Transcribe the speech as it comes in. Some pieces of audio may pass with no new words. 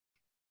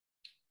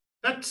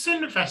Let's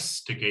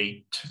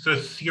investigate the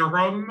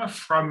theorem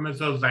from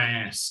the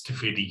last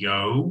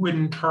video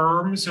in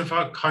terms of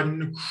a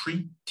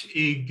concrete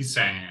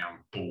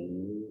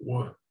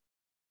example.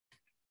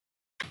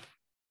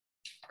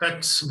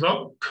 Let's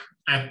look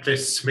at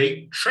this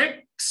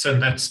matrix and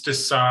let's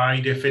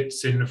decide if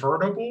it's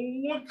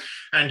invertible.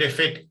 And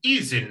if it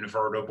is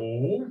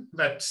invertible,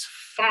 let's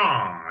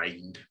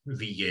find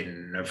the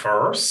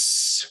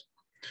inverse.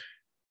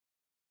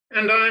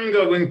 And I'm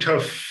going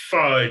to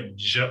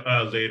fudge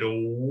a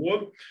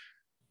little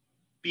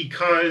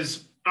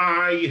because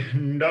I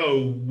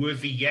know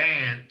the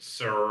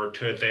answer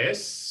to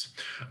this.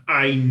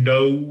 I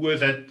know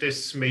that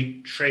this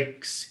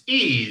matrix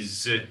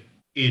is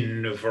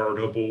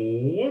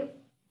invertible.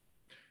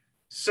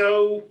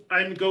 So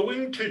I'm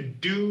going to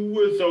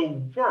do the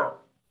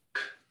work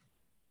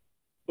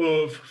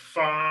of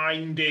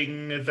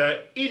finding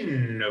the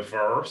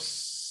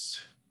inverse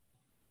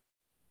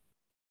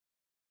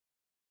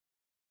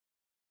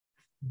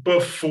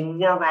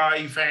before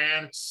I've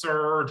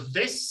answered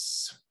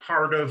this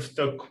part of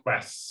the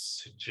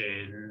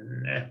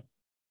question.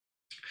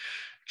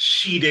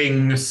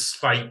 Cheating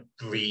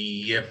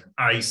slightly,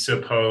 I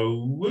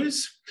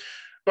suppose.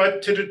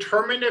 But to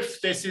determine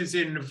if this is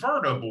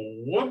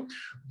invertible,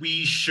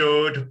 we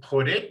should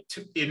put it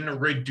in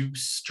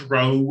reduced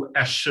row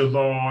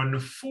echelon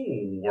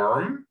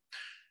form.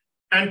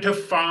 And to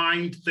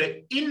find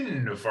the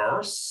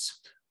inverse,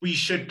 we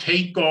should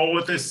take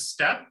all the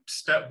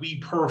steps that we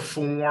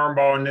perform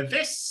on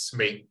this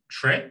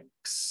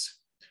matrix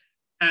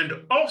and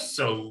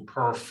also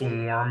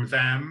perform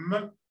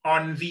them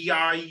on the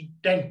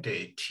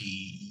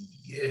identity.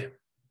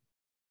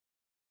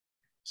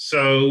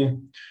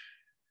 So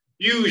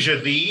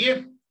usually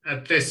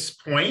at this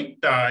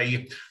point,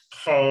 I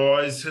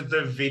pause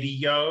the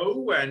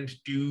video and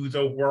do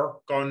the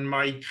work on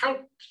my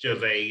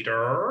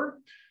calculator,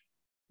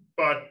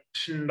 but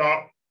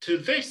not to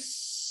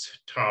this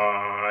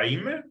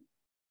time.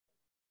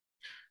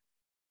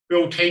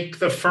 We'll take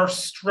the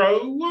first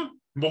row,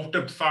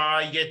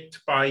 multiply it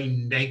by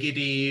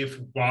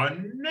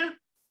 -1,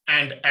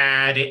 and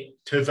add it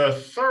to the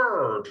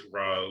third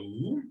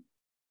row.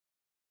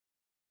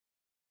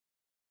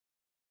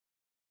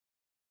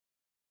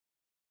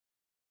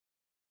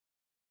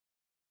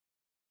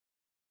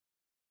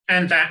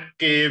 And that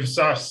gives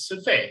us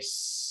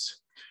this.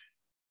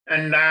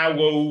 And now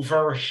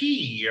over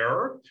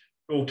here,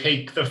 we'll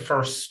take the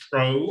first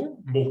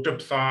row,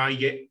 multiply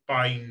it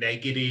by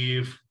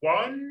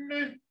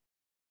 -1,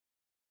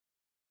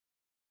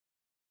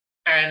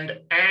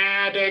 and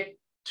add it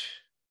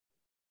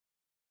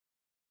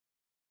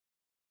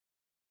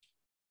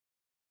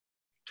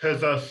to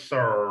the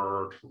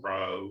third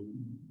row.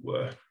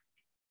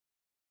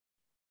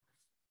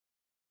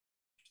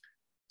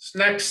 This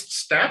next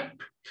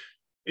step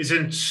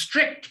isn't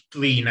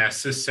strictly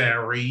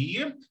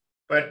necessary,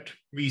 but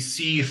we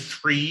see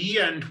 3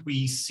 and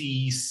we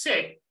see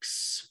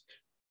 6.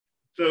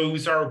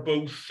 Those are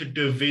both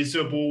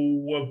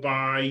divisible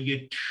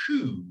by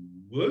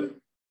 2.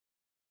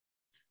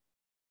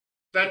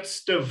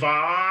 Let's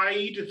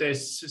divide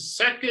this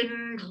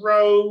second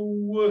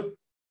row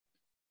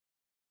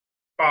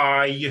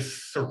by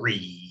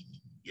 3.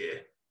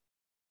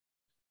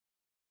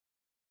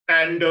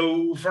 And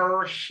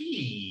over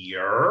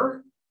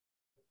here,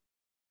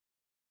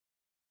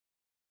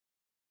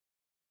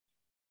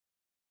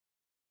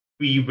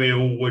 we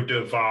will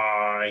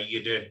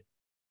divide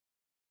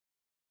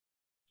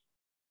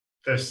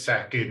the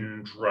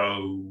second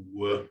row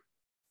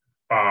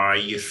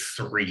by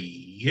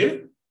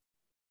 3.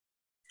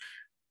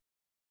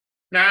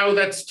 Now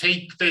let's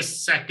take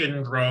this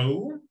second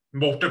row,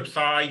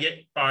 multiply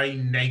it by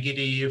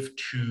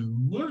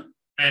 -2,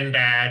 and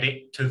add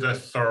it to the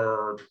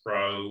third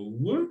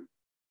row.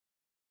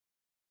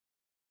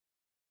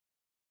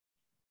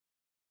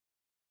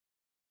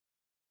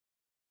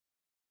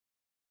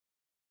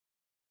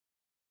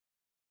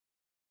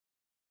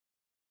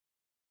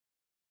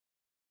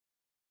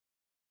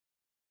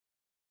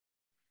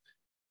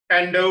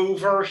 And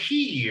over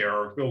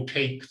here, we'll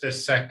take the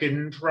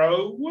second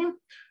row,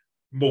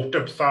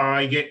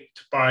 multiply it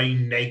by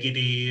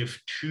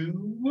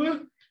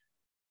 -2,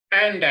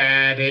 and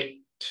add it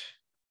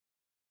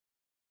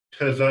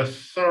to the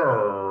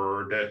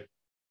third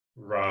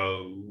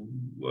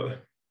row.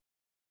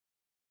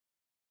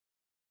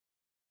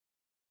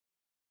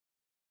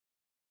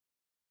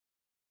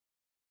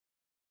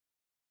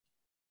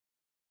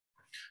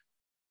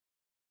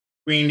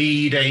 We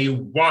need a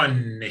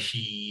 1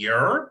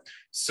 here,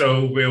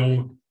 so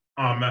we'll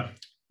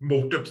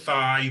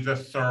multiply the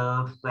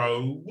third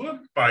row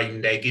by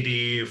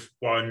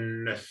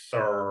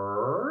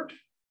 -1/3.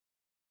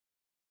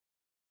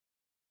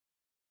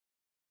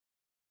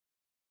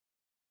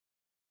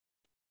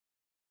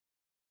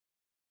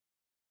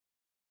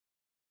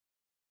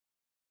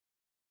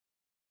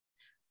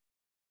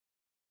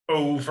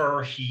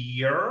 Over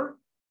here,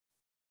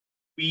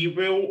 we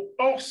will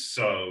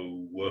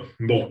also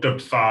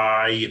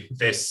multiply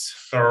this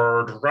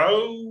third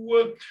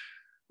row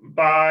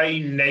by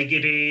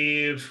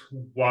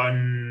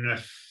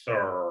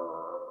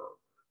 -1/3.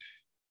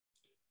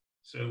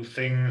 So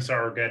things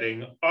are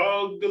getting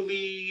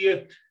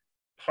ugly.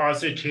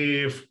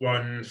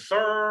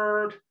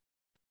 +1/3,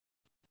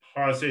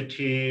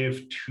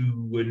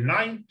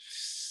 +2/9,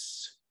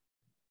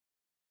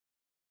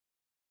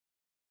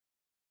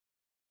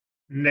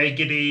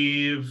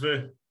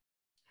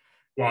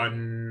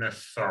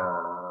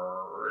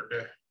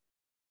 -1/3.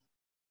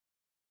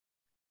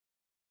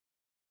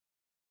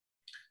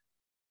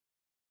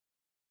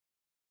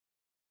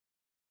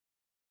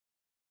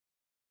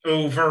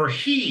 Over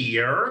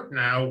here,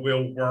 now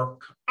we'll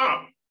work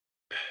up.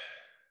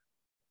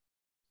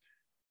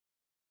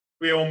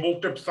 We'll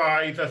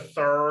multiply the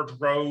third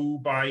row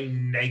by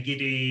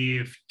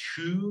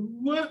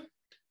 -2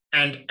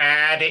 and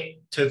add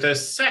it to the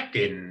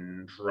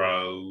second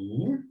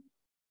row.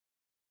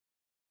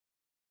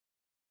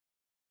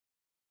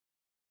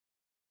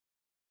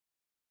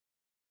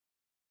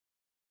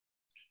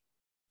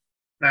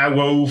 Now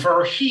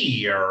over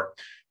here,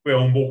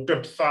 we'll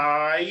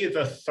multiply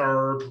the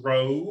third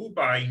row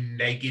by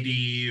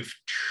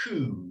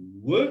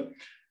 -2.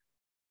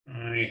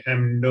 I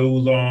am no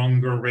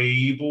longer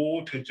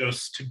able to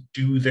just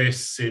do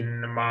this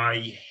in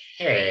my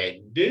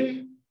head.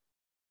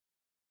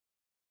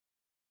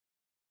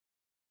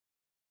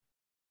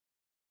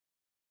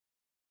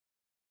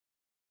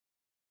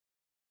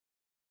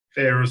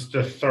 There's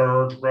the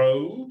third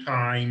row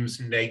times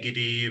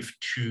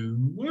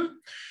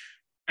 -2.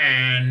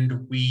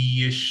 And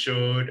we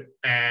should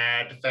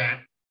add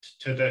that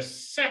to the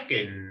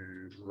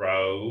second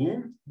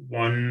row.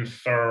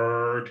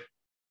 1/3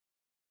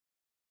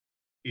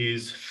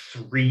 is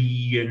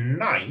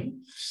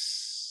 3/9.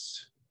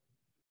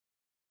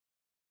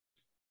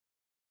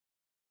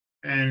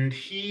 And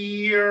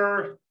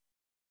here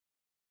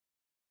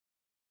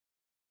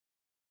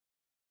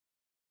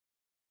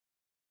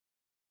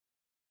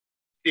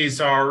is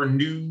our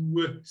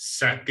new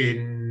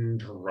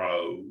second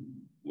row.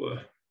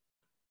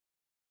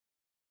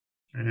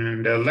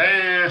 And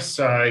alas,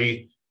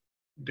 I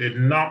did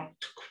not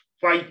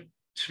quite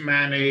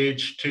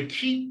manage to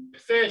keep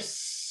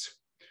this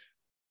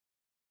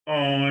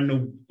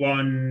on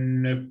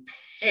one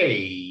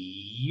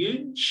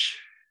page.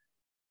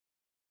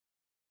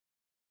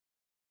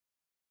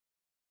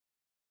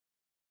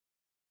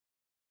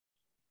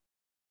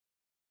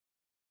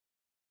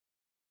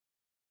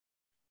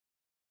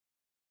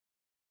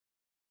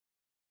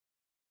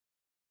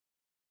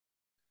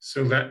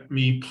 So let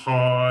me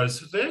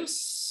pause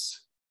this.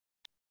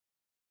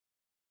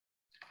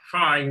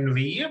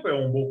 Finally,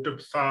 we'll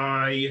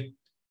multiply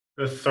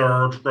the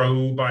third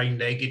row by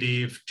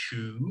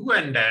 -2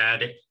 and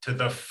add it to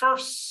the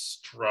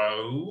first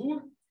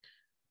row.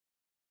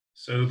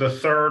 So the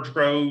third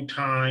row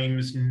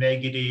times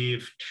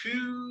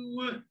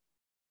 -2,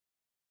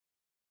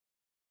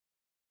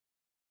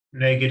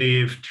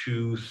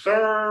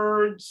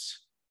 -2/3,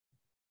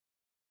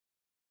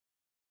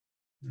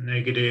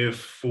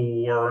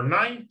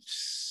 -4/9,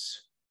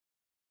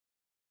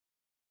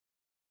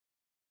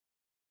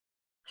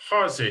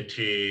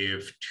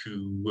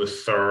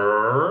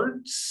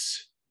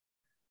 +2/3.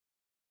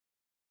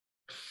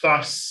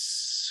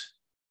 Thus,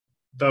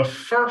 the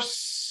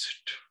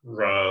first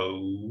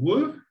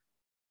row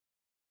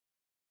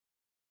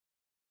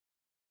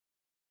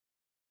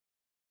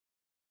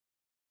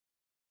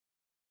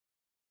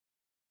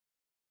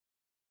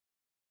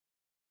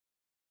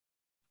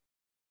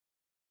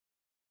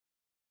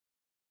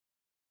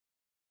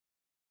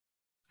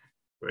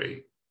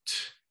wait.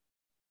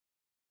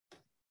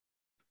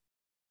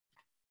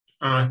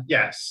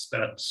 Yes,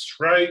 that's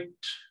right.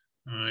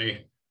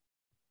 I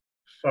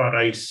thought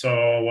I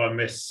saw a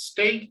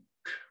mistake,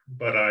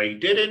 but I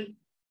didn't.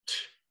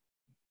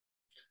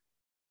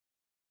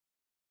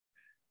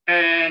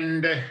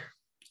 And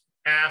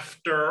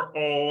after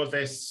all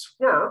this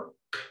work,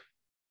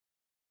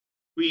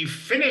 we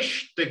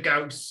finished the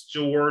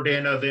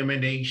Gauss-Jordan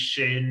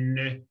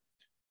elimination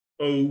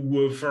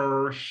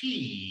over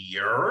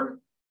here.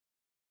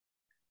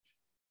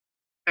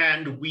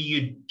 And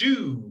we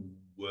do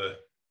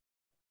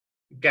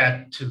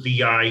get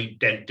the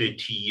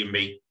identity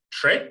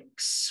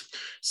matrix.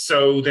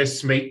 So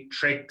this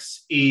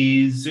matrix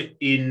is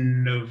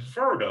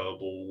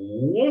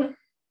invertible.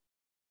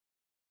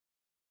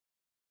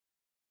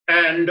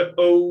 And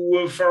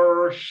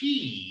over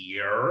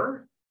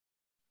here,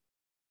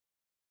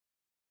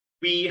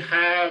 we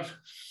have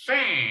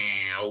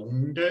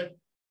found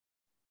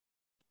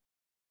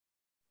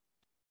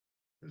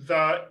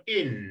the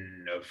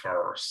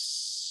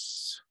inverse.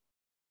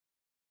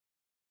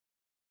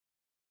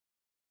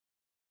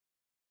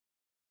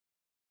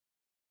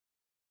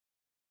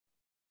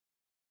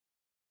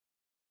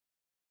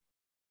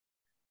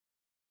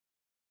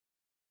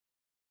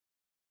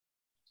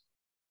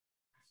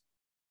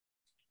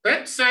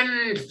 Let's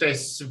end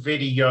this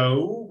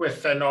video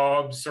with an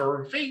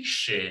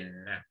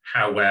observation,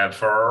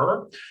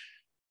 however.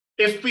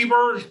 If we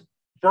were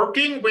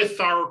working with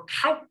our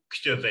calc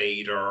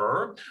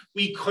calculator,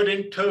 we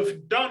couldn't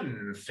have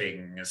done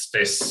things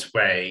this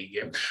way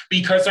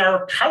because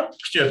our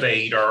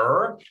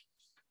calculator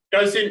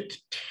doesn't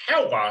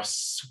tell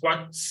us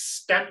what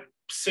steps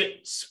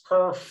it's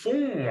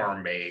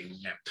performing.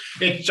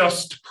 It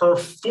just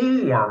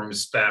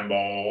performs them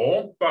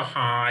all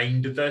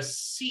behind the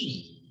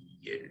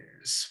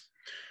scenes.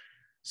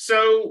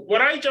 So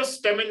what I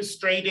just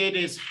demonstrated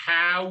is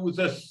how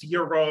the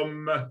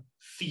theorem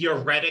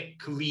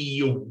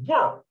theoretically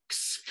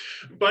works.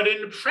 But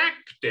in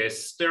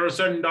practice, there's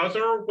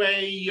another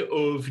way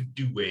of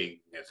doing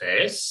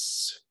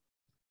this.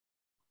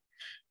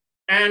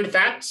 And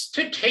that's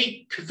to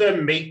take the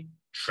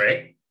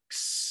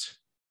matrix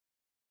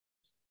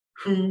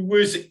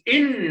whose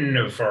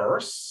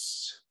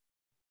inverse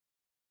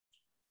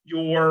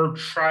you're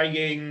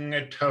trying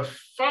to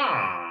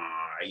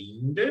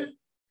find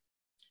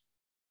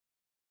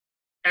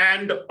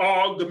and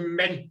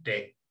augment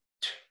it,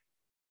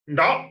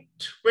 not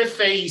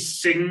with a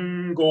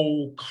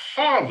single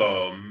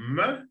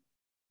column,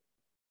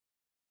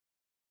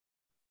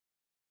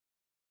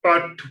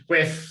 but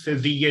with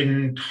the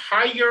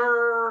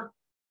entire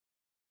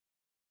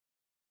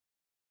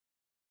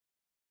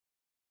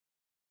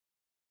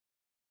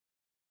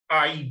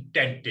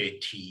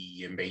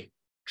identity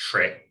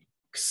matrix.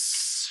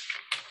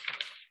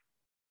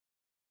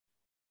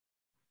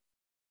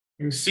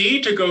 You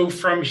see, to go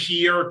from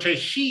here to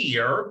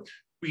here,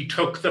 we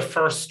took the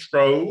first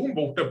row,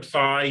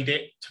 multiplied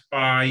it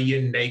by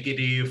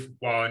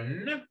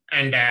 -1,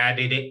 and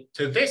added it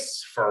to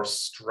this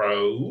first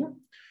row.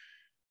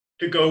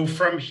 To go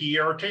from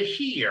here to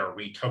here,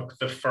 we took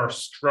the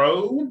first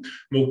row,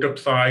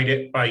 multiplied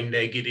it by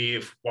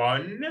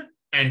 -1,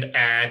 and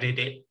added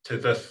it to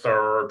the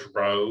third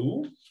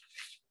row.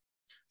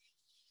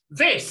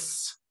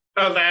 This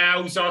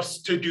allows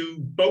us to do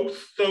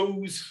both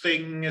those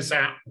things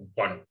at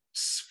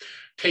once.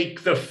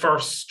 Take the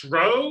first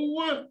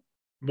row,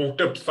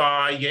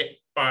 multiply it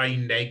by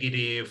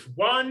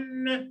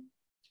 -1,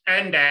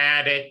 and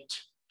add it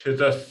to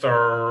the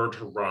third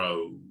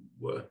row.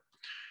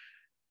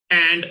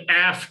 And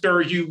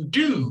after you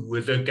do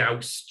the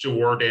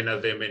Gauss-Jordan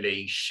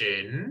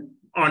elimination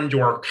on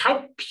your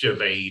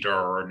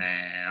calculator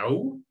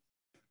now,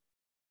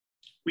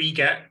 we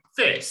get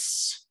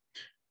this.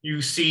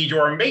 You see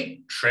your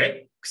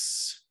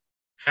matrix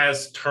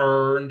has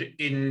turned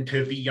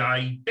into the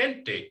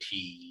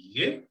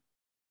identity.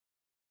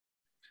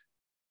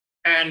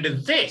 And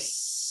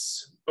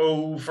this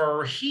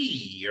over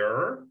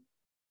here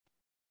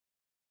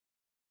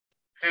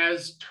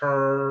has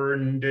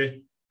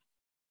turned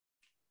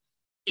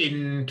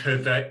into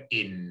the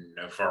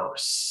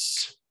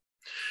inverse.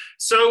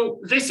 So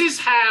this is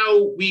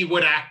how we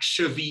would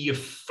actually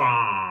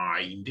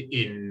find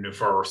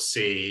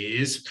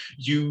inverses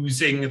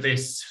using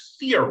this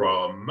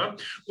theorem.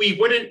 We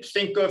wouldn't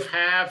think of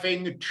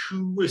having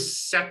two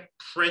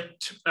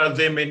separate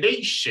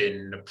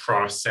elimination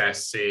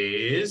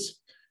processes.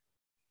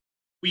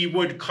 We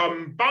would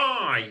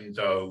combine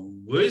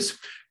those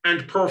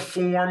and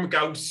perform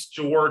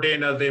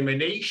Gauss-Jordan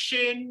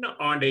elimination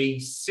on a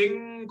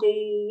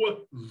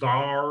single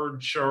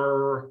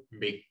larger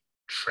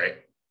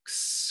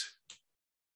matrix.